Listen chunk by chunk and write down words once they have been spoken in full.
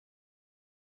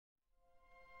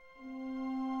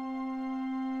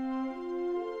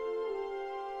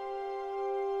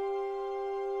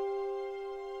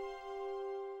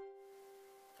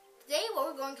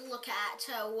we're going to look at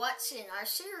what's in our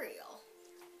cereal.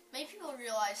 Many people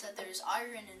realize that there's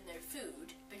iron in their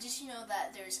food, but did you know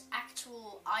that there's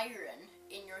actual iron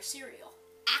in your cereal?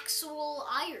 Actual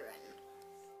iron.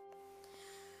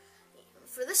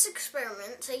 For this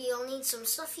experiment, you'll need some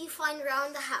stuff you find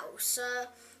around the house,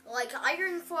 like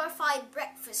iron-fortified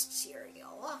breakfast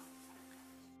cereal.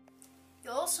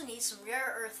 You'll also need some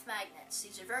rare earth magnets.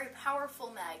 These are very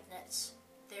powerful magnets.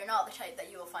 They're not the type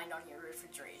that you will find on your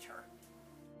refrigerator.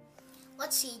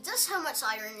 Let's see just how much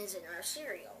iron is in our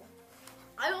cereal.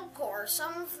 I will pour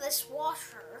some of this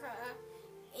water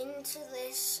into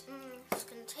this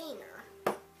container.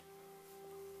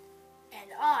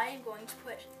 And I'm going to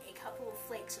put a couple of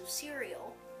flakes of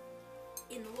cereal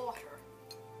in the water.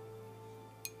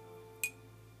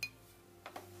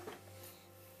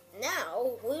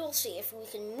 Now, we will see if we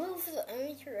can move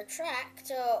them to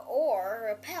attract or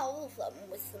repel them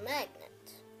with the magnet.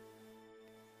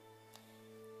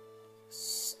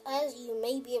 As you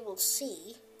may be able to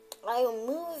see, I am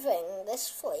moving this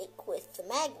flake with the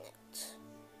magnet.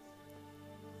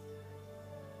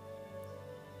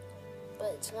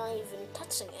 But it's not even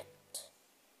touching it.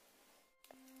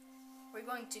 We're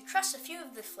going to truss a few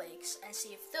of the flakes and see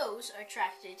if those are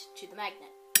attracted to the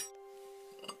magnet.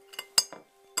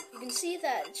 You can see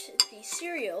that the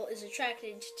cereal is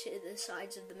attracted to the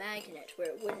sides of the magnet where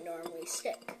it wouldn't normally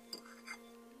stick.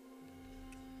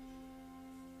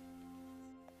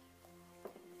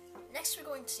 Next we're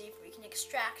going to see if we can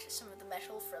extract some of the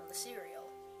metal from the cereal.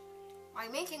 By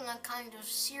making a kind of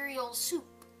cereal soup.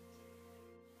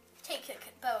 Take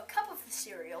about a cup of the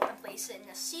cereal and place it in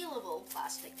a sealable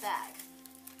plastic bag.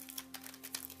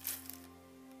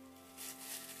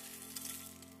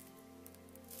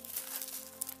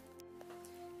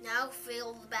 Now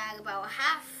fill the bag about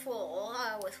half full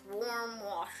with warm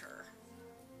water.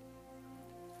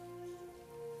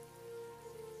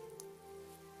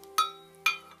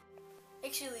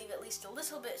 Make sure you leave at least a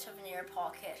little bit of an air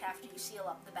pocket after you seal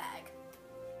up the bag.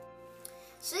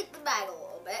 Shake the bag a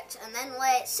little bit and then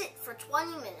let it sit for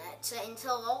 20 minutes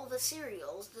until all the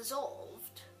cereal's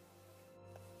dissolved.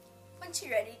 Once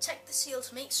you're ready, check the seal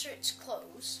to make sure it's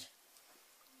closed.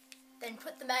 Then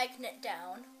put the magnet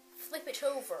down, flip it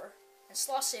over, and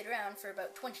slosh it around for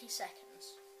about 20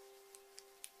 seconds.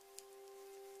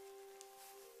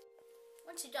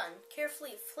 Once you're done,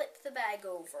 carefully flip the bag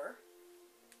over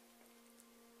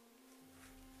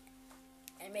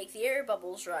and make the air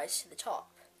bubbles rise to the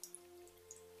top.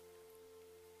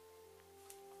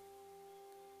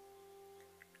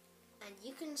 And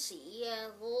you can see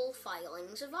little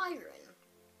filings of iron.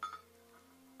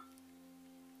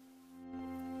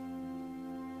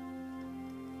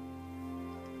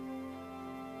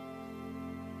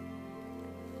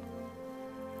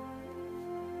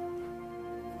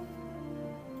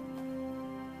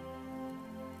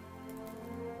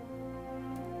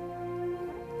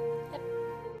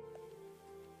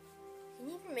 You can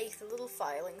even make the little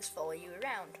filings follow you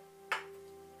around.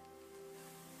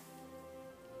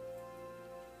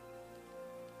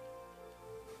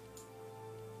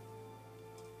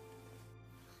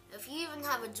 If you even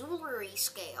have a jewelry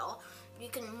scale, you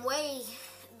can weigh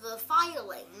the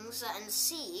filings and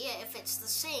see if it's the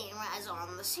same as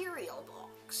on the cereal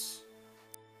box.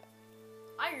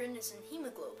 Iron is in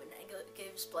hemoglobin and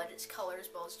gives blood its color as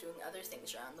well as doing other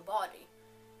things around the body.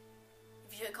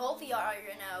 If you took all the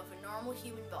iron out of a normal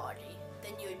human body,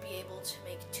 then you would be able to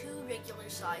make 2 regular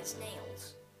sized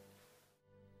nails.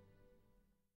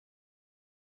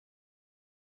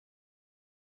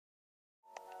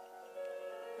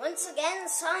 Once again,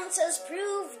 science has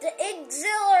proved exhilarating.